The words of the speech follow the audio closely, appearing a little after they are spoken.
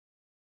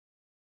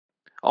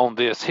On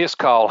this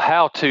Hiscall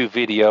how-to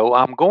video,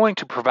 I'm going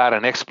to provide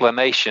an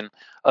explanation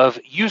of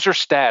user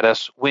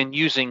status when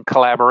using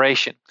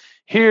Collaboration.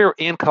 Here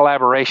in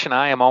Collaboration,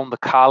 I am on the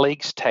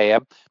Colleagues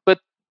tab, but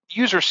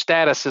user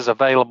status is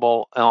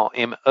available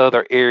in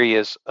other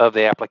areas of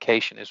the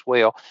application as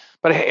well.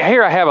 But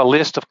here I have a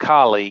list of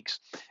colleagues,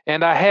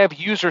 and I have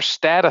user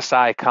status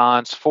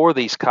icons for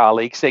these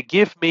colleagues that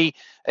give me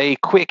a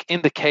quick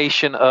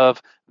indication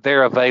of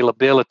their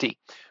availability.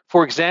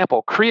 For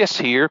example, Chris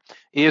here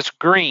is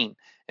green.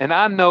 And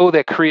I know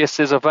that Chris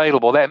is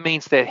available. That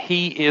means that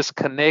he is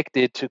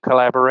connected to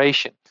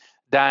Collaboration.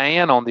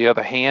 Diane, on the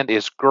other hand,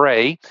 is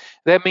gray.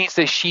 That means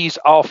that she's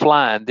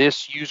offline.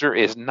 This user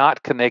is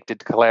not connected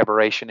to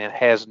Collaboration and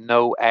has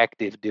no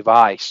active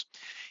device.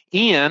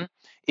 Ian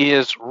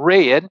is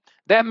red.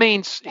 That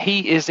means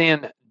he is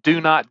in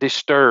Do Not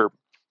Disturb.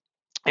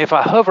 If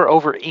I hover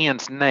over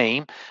Ian's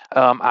name,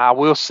 I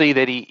will see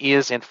that he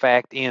is in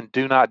fact in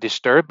Do Not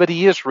Disturb, but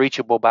he is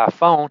reachable by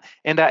phone,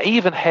 and I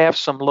even have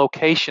some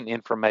location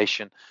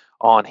information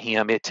on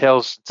him. It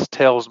tells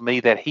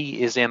me that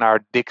he is in our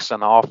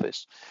Dixon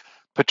office.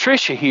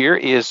 Patricia here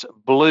is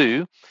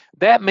blue.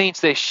 That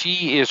means that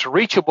she is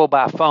reachable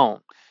by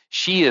phone.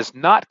 She is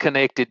not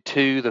connected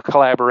to the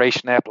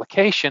Collaboration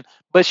application,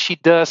 but she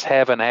does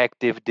have an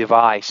active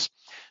device.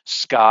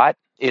 Scott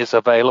is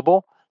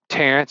available.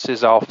 Terrence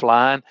is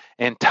offline,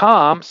 and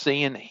Tom,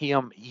 seeing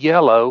him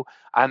yellow,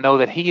 I know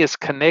that he is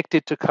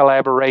connected to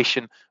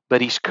Collaboration,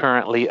 but he's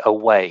currently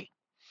away.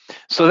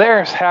 So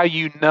there's how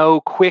you know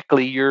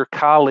quickly your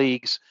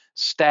colleague's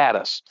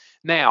status.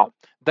 Now,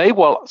 they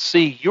will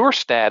see your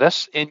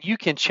status, and you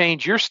can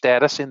change your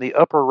status in the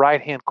upper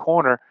right-hand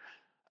corner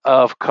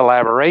of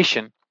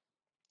Collaboration.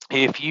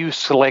 If you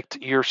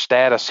select your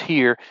status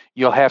here,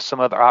 you'll have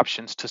some other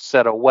options to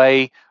set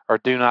away or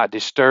do not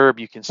disturb.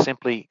 You can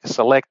simply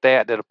select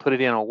that. That'll put it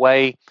in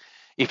away.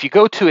 If you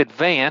go to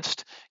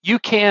advanced, you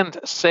can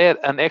set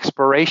an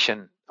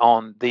expiration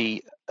on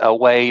the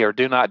away or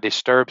do not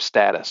disturb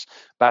status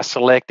by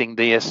selecting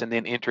this and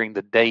then entering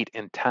the date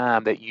and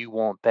time that you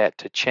want that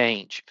to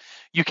change.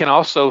 You can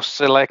also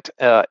select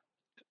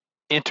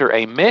enter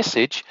a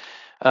message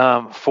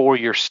for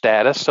your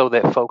status so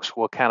that folks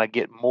will kind of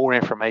get more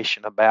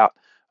information about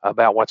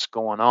what's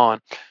going on.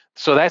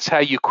 So that's how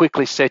you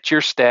quickly set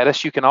your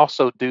status. You can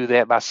also do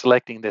that by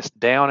selecting this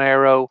down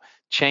arrow,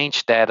 change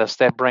status.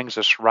 That brings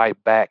us right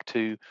back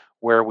to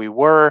where we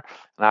were,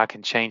 and I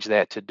can change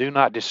that to do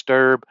not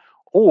disturb,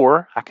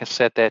 or I can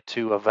set that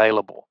to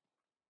available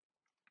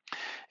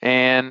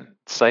and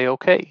say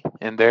okay,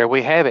 and there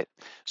we have it.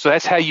 So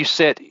that's how you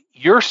set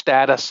your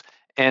status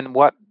and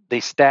what the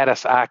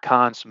status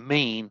icons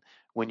mean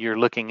when you're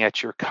looking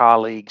at your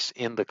colleagues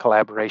in the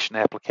Collaboration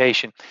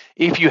application.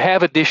 If you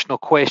have additional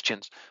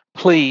questions,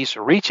 please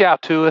reach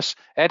out to us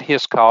at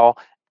Hiscall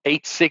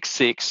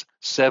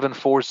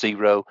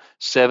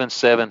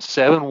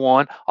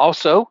 866-740-7771.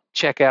 Also,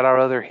 check out our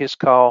other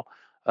Hiscall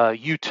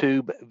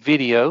YouTube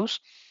videos.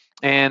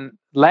 And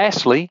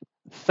lastly,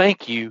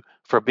 thank you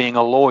for being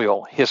a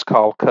loyal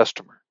Hiscall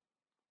customer.